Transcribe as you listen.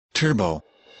Turbo.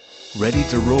 Ready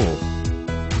to roll.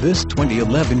 This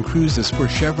 2011 Cruze is for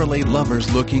Chevrolet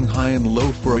lovers looking high and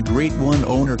low for a great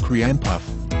one-owner cream puff.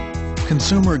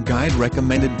 Consumer Guide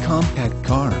recommended compact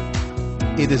car.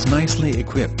 It is nicely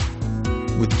equipped.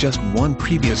 With just one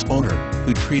previous owner,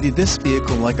 who treated this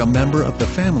vehicle like a member of the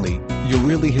family, you'll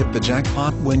really hit the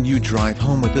jackpot when you drive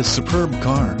home with this superb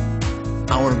car.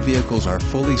 Our vehicles are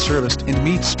fully serviced and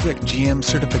meet strict GM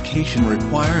certification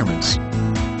requirements.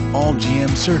 All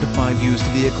GM-certified used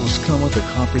vehicles come with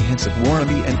a comprehensive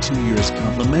warranty and 2 years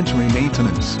complimentary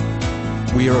maintenance.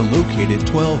 We are located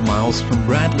 12 miles from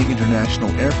Bradley International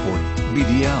Airport,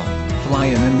 BDL. Fly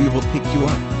in and we will pick you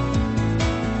up.